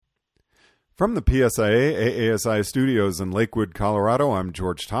From the PSIA AASI studios in Lakewood, Colorado, I'm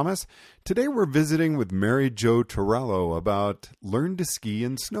George Thomas. Today we're visiting with Mary Jo Torello about Learn to Ski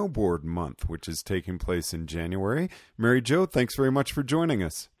and Snowboard Month, which is taking place in January. Mary Jo, thanks very much for joining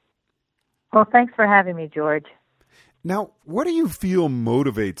us. Well, thanks for having me, George. Now, what do you feel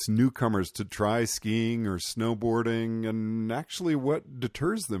motivates newcomers to try skiing or snowboarding, and actually what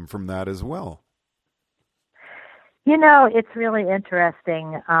deters them from that as well? You know, it's really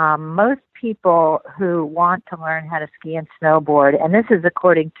interesting. Most people who want to learn how to ski and snowboard, and this is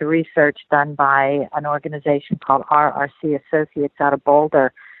according to research done by an organization called RRC Associates out of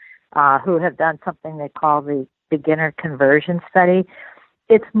Boulder, who have done something they call the Beginner Conversion Study.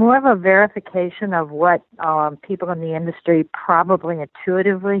 It's more of a verification of what people in the industry probably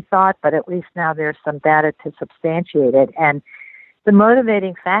intuitively thought, but at least now there's some data to substantiate it. And the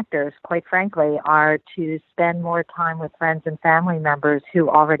motivating factors, quite frankly, are to spend more time with friends and family members who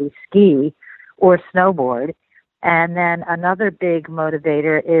already ski or snowboard. And then another big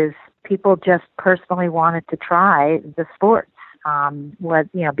motivator is people just personally wanted to try the sports,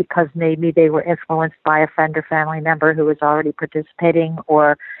 because maybe they were influenced by a friend or family member who was already participating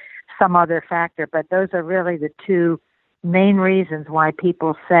or some other factor. But those are really the two main reasons why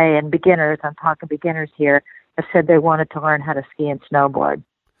people say, and beginners, I'm talking beginners here, have said they wanted to learn how to ski and snowboard.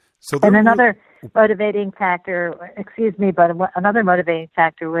 And another motivating factor was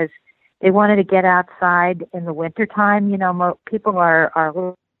they wanted to get outside in the wintertime. You know, people are a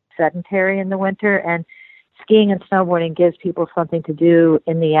little sedentary in the winter, and skiing and snowboarding gives people something to do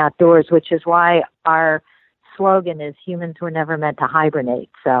in the outdoors, which is why our slogan is humans were never meant to hibernate.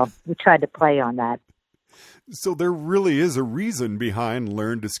 So we tried to play on that. So there really is a reason behind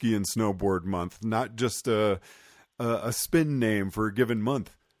Learn to Ski and Snowboard Month, not just a spin name for a given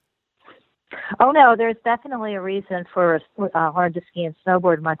month. Oh, no, there's definitely a reason for Learn to Ski and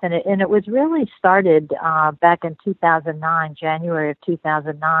Snowboard Month. And it was really started back in 2009, January of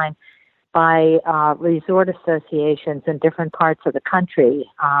 2009, by resort associations in different parts of the country.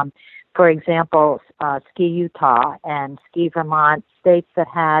 For example, Ski Utah and Ski Vermont, states that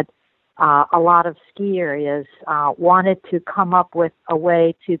had a lot of ski areas wanted to come up with a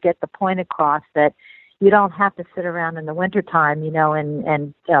way to get the point across that you don't have to sit around in the wintertime,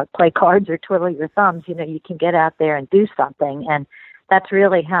 and play cards or twiddle your thumbs. You can get out there and do something. And that's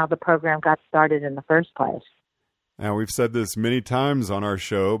really how the program got started in the first place. Now, we've said this many times on our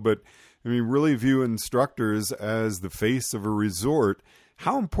show, but really view instructors as the face of a resort.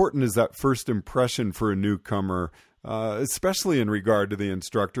 How important is that first impression for a newcomer, especially in regard to the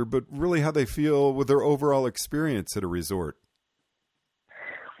instructor, but really how they feel with their overall experience at a resort?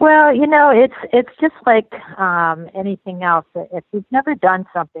 Well, it's just like anything else. If you've never done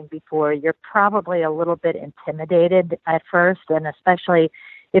something before, you're probably a little bit intimidated at first, and especially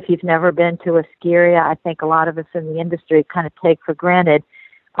if you've never been to a ski area. I think a lot of us in the industry kind of take for granted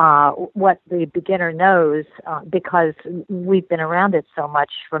what the beginner knows because we've been around it so much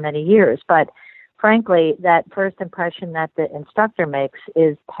for many years. But frankly, that first impression that the instructor makes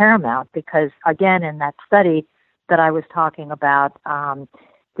is paramount because, again, in that study that I was talking about,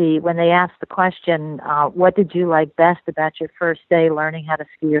 when they asked the question, what did you like best about your first day learning how to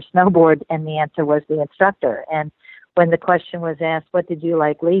ski or snowboard? And the answer was the instructor. And when the question was asked, what did you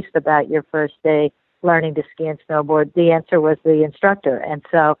like least about your first day learning to ski and snowboard, the answer was the instructor. And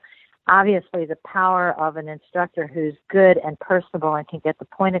so obviously the power of an instructor who's good and personable and can get the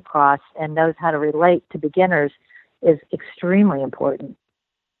point across and knows how to relate to beginners is extremely important.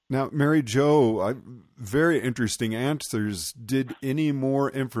 Now, Mary Jo, very interesting answers. Did any more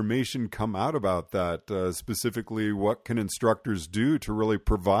information come out about that? Specifically, what can instructors do to really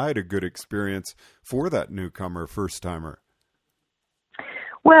provide a good experience for that newcomer, first-timer?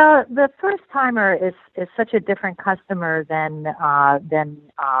 Well, the first timer is such a different customer than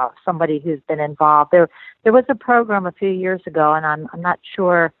somebody who's been involved. There was a program a few years ago, and I'm not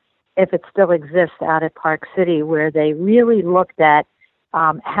sure if it still exists out at Park City, where they really looked at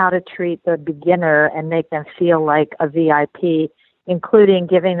how to treat the beginner and make them feel like a VIP, including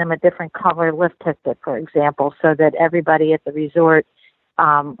giving them a different color lift ticket, for example, so that everybody at the resort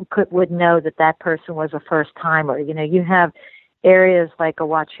would know that person was a first timer. You have areas like a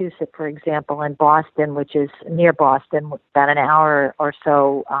Wachusett, for example, in Boston, which is near Boston, about an hour or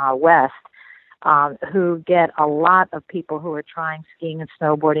so west, who get a lot of people who are trying skiing and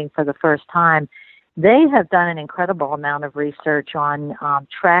snowboarding for the first time. They have done an incredible amount of research on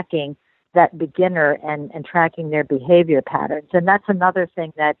tracking that beginner and tracking their behavior patterns. And that's another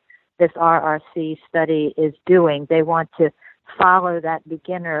thing that this RRC study is doing. They want to follow that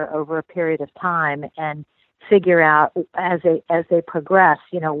beginner over a period of time and figure out as they progress,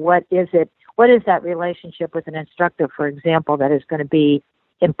 what is that relationship with an instructor, for example, that is going to be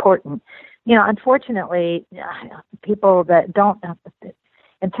important. Unfortunately, people that don't,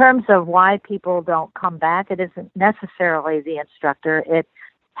 in terms of why people don't come back, it isn't necessarily the instructor. It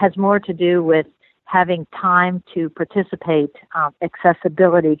has more to do with having time to participate,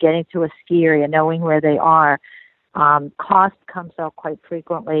 accessibility, getting to a ski area, knowing where they are. Cost comes up quite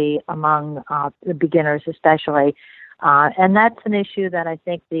frequently among the beginners especially. And that's an issue that I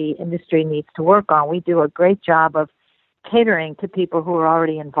think the industry needs to work on. We do a great job of catering to people who are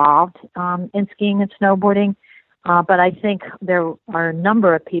already involved in skiing and snowboarding. But I think there are a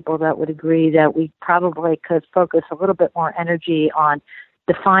number of people that would agree that we probably could focus a little bit more energy on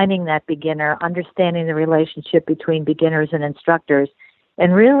defining that beginner, understanding the relationship between beginners and instructors,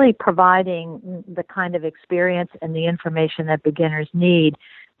 and really providing the kind of experience and the information that beginners need,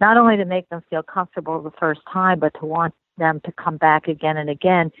 not only to make them feel comfortable the first time, but to want them to come back again and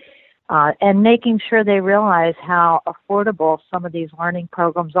again, and making sure they realize how affordable some of these learning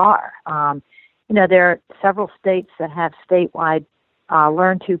programs are. There are several states that have statewide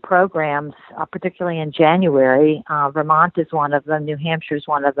Learn To programs, particularly in January. Vermont is one of them. New Hampshire is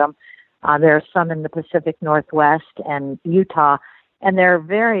one of them. There are some in the Pacific Northwest and Utah, and they're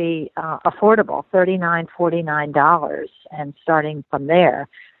very affordable, $39, $49, and starting from there.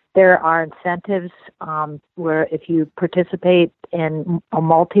 There are incentives where if you participate in a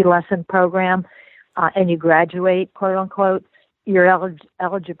multi-lesson program and you graduate, quote unquote, you're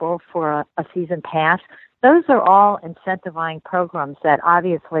eligible for a season pass. Those are all incentivizing programs that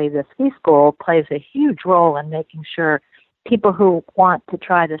obviously the ski school plays a huge role in making sure people who want to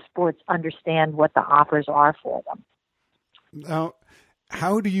try the sports understand what the offers are for them. Now,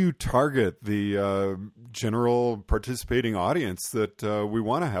 how do you target the general participating audience that we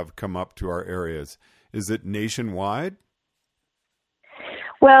want to have come up to our areas? Is it nationwide?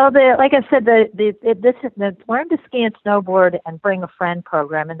 Well, like I said, the Learn to Ski and Snowboard and Bring a Friend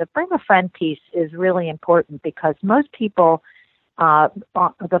program, and the Bring a Friend piece is really important because most people,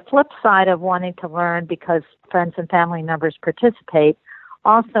 the flip side of wanting to learn because friends and family members participate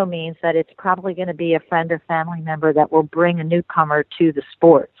also means that it's probably going to be a friend or family member that will bring a newcomer to the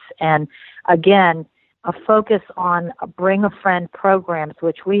sports. And again, a focus on Bring a Friend programs,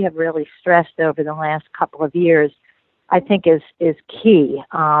 which we have really stressed over the last couple of years, I think is key.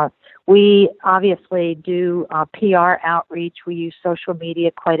 We obviously do PR outreach. We use social media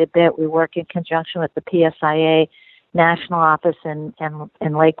quite a bit. We work in conjunction with the PSIA national office in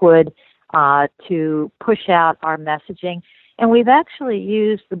Lakewood to push out our messaging. And we've actually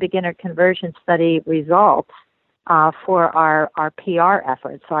used the beginner conversion study results for our PR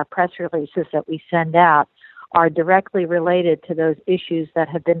efforts. So our press releases that we send out are directly related to those issues that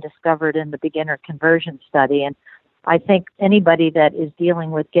have been discovered in the beginner conversion study. And I think anybody that is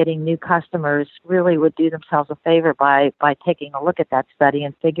dealing with getting new customers really would do themselves a favor by taking a look at that study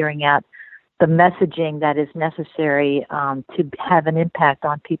and figuring out the messaging that is necessary to have an impact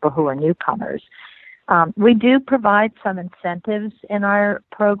on people who are newcomers. We do provide some incentives in our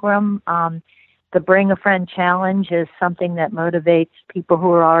program. The Bring a Friend Challenge is something that motivates people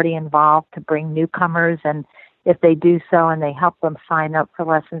who are already involved to bring newcomers, and if they do so and they help them sign up for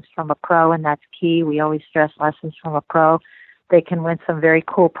lessons from a pro, and that's key. We always stress lessons from a pro. They can win some very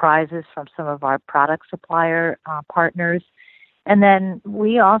cool prizes from some of our product supplier partners. And then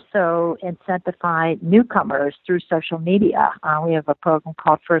we also incentivize newcomers through social media. We have a program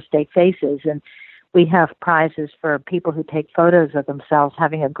called First Day Faces, and we have prizes for people who take photos of themselves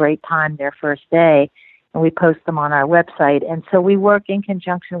having a great time their first day, and we post them on our website. And so we work in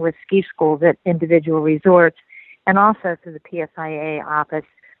conjunction with ski schools at individual resorts and also through the PSIA office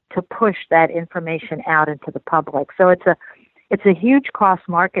to push that information out into the public. So it's a huge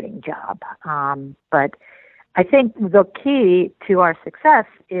cross-marketing job. But I think the key to our success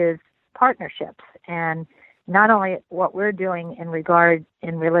is partnerships, and not only what we're doing in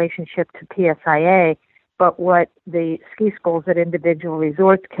relationship to PSIA, but what the ski schools at individual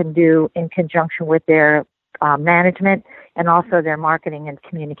resorts can do in conjunction with their management and also their marketing and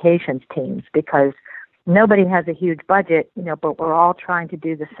communications teams, because nobody has a huge budget, but we're all trying to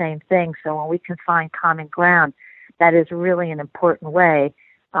do the same thing. So when we can find common ground, that is really an important way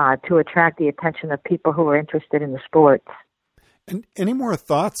to attract the attention of people who are interested in the sports. And any more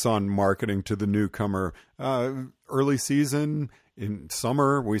thoughts on marketing to the newcomer? Early season, in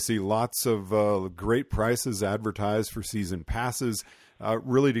summer, we see lots of great prices advertised for season passes,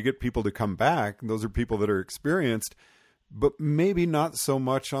 really to get people to come back. Those are people that are experienced, but maybe not so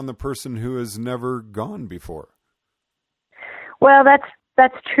much on the person who has never gone before. Well, that's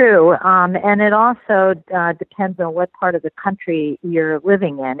That's true, and it also depends on what part of the country you're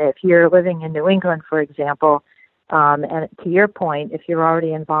living in. If you're living in New England, for example, and to your point, if you're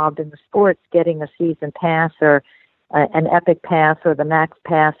already involved in the sports, getting a season pass or an Epic Pass or the Max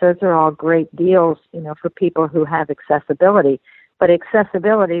Pass, those are all great deals, for people who have accessibility. But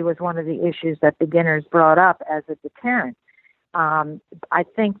accessibility was one of the issues that beginners brought up as a deterrent. I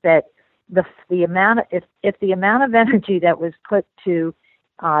think that the amount of, if the amount of energy that was put to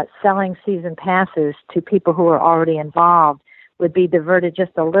selling season passes to people who are already involved would be diverted just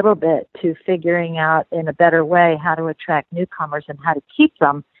a little bit to figuring out in a better way how to attract newcomers and how to keep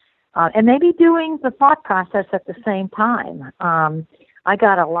them, and maybe doing the thought process at the same time. I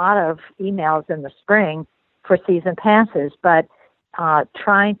got a lot of emails in the spring for season passes, but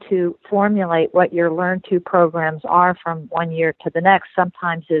trying to formulate what your Learn To programs are from one year to the next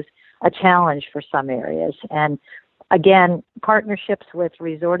sometimes is a challenge for some areas. And again, partnerships with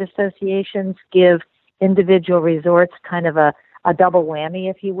resort associations give individual resorts kind of a double whammy,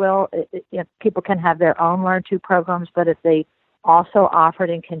 if you will. People can have their own Learn To programs, but if they also offer it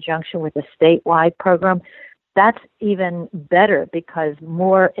in conjunction with a statewide program, that's even better because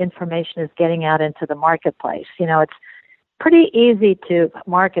more information is getting out into the marketplace. It's pretty easy to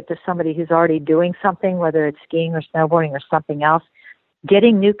market to somebody who's already doing something, whether it's skiing or snowboarding or something else.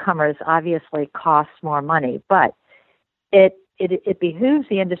 Getting newcomers obviously costs more money, but it behooves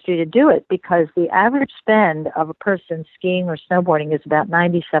the industry to do it because the average spend of a person skiing or snowboarding is about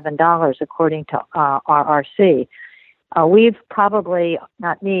 $97, according to RRC. We've probably,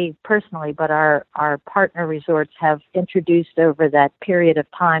 not me personally, but our partner resorts have introduced over that period of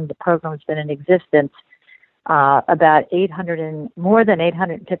time the program's been in existence, about more than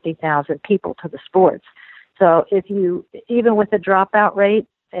 850,000 people to the sports. So if you, even with the dropout rate,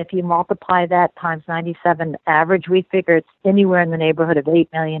 if you multiply that times 97 average, we figure it's anywhere in the neighborhood of $8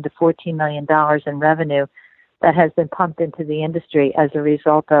 million to $14 million in revenue that has been pumped into the industry as a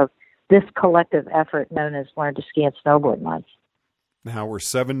result of this collective effort known as Learn to Ski and Snowboard Month. Now we're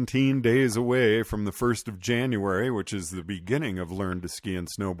 17 days away from the 1st of January, which is the beginning of Learn to Ski and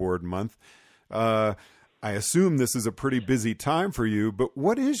Snowboard Month. I assume this is a pretty busy time for you, but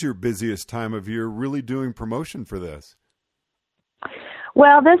what is your busiest time of year really doing promotion for this?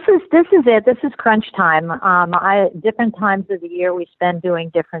 Well, this is it. This is crunch time. Different times of the year we spend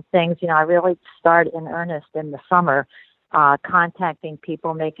doing different things. I really start in earnest in the summer, contacting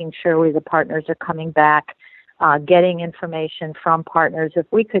people, making sure the partners are coming back, getting information from partners. If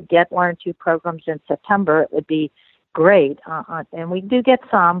we could get Learn To programs in September, it would be great. And we do get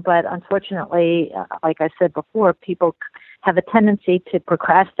some, but unfortunately, like I said before, people have a tendency to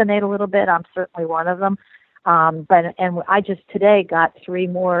procrastinate a little bit. I'm certainly one of them. But I just today got 3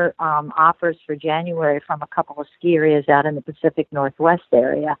 more offers for January from a couple of ski areas out in the Pacific Northwest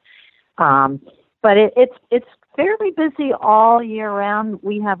area. But it's fairly busy all year round.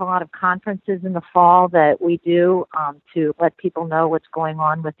 We have a lot of conferences in the fall that we do to let people know what's going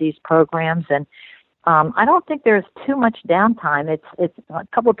on with these programs. And I don't think there's too much downtime. It's a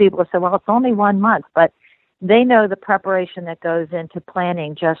couple of people have said, well, it's only 1 month, but they know the preparation that goes into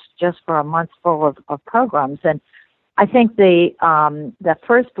planning just for a month full of programs. And I think the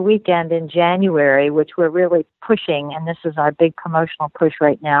first weekend in January, which we're really pushing, and this is our big promotional push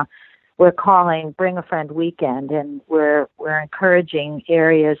right now, we're calling Bring a Friend Weekend, and we're encouraging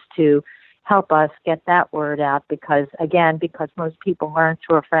areas to help us get that word out because most people learn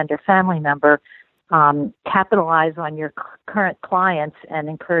through a friend or family member. Capitalize on your current clients and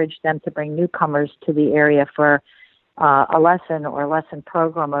encourage them to bring newcomers to the area for a lesson or lesson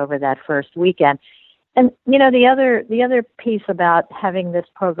program over that first weekend. And the other piece about having this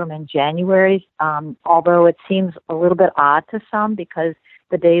program in January, although it seems a little bit odd to some because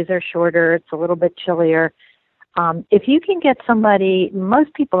the days are shorter, it's a little bit chillier. If you can get somebody,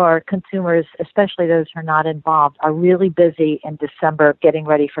 most people are consumers, especially those who are not involved, are really busy in December getting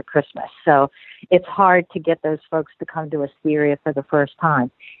ready for Christmas. So it's hard to get those folks to come to a ski area for the first time.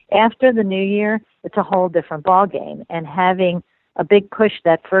 After the new year, it's a whole different ballgame. And having a big push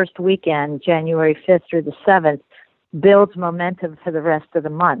that first weekend, January 5th through the 7th, builds momentum for the rest of the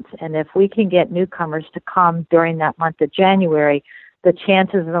month. And if we can get newcomers to come during that month of January, the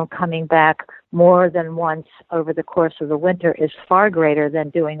chances of them coming back more than once over the course of the winter is far greater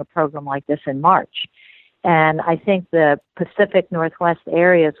than doing a program like this in March. And I think the Pacific Northwest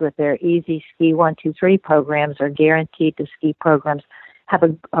areas with their Easy Ski 1, 2, 3 programs or Guaranteed to Ski programs have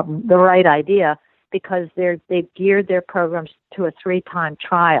the right idea because they've geared their programs to a 3-time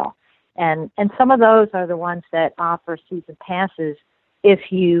trial. And some of those are the ones that offer season passes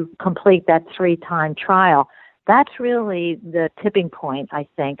if you complete that 3-time trial. that's really the tipping point, I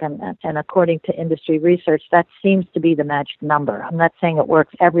think, and according to industry research, that seems to be the magic number. I'm not saying it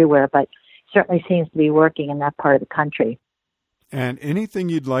works everywhere, but certainly seems to be working in that part of the country. And anything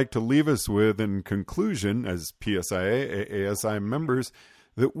you'd like to leave us with in conclusion as PSIA, AASI members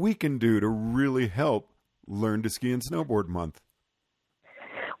that we can do to really help Learn to Ski and Snowboard Month?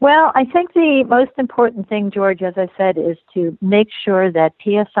 Well, I think the most important thing, George, as I said, is to make sure that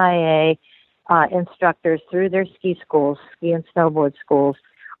PSIA instructors through their ski schools, ski and snowboard schools,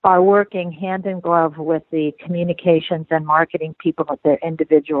 are working hand in glove with the communications and marketing people at their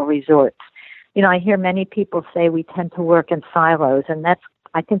individual resorts. You know, I hear many people say we tend to work in silos, and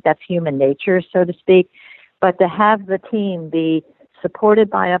I think that's human nature, so to speak. But to have the team be supported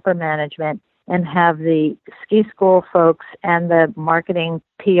by upper management and have the ski school folks and the marketing,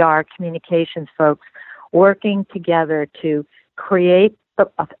 PR, communications folks working together to create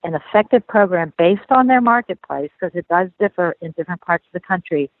an effective program based on their marketplace, because it does differ in different parts of the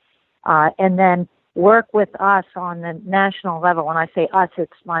country, and then work with us on the national level. When I say us,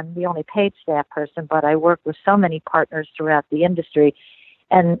 I'm the only paid staff person, but I work with so many partners throughout the industry.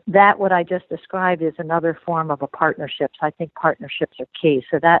 And that, what I just described, is another form of a partnership. So I think partnerships are key.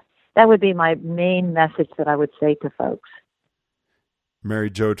 So that would be my main message that I would say to folks.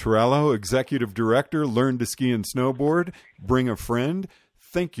 Mary Jo Torello, Executive Director, Learn to Ski and Snowboard, Bring a Friend.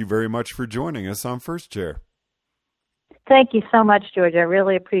 Thank you very much for joining us on First Chair. Thank you so much, George. I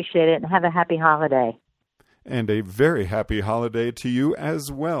really appreciate it, and have a happy holiday. And a very happy holiday to you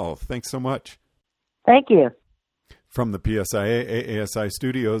as well. Thanks so much. Thank you. From the PSIA AASI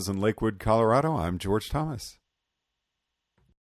studios in Lakewood, Colorado, I'm George Thomas.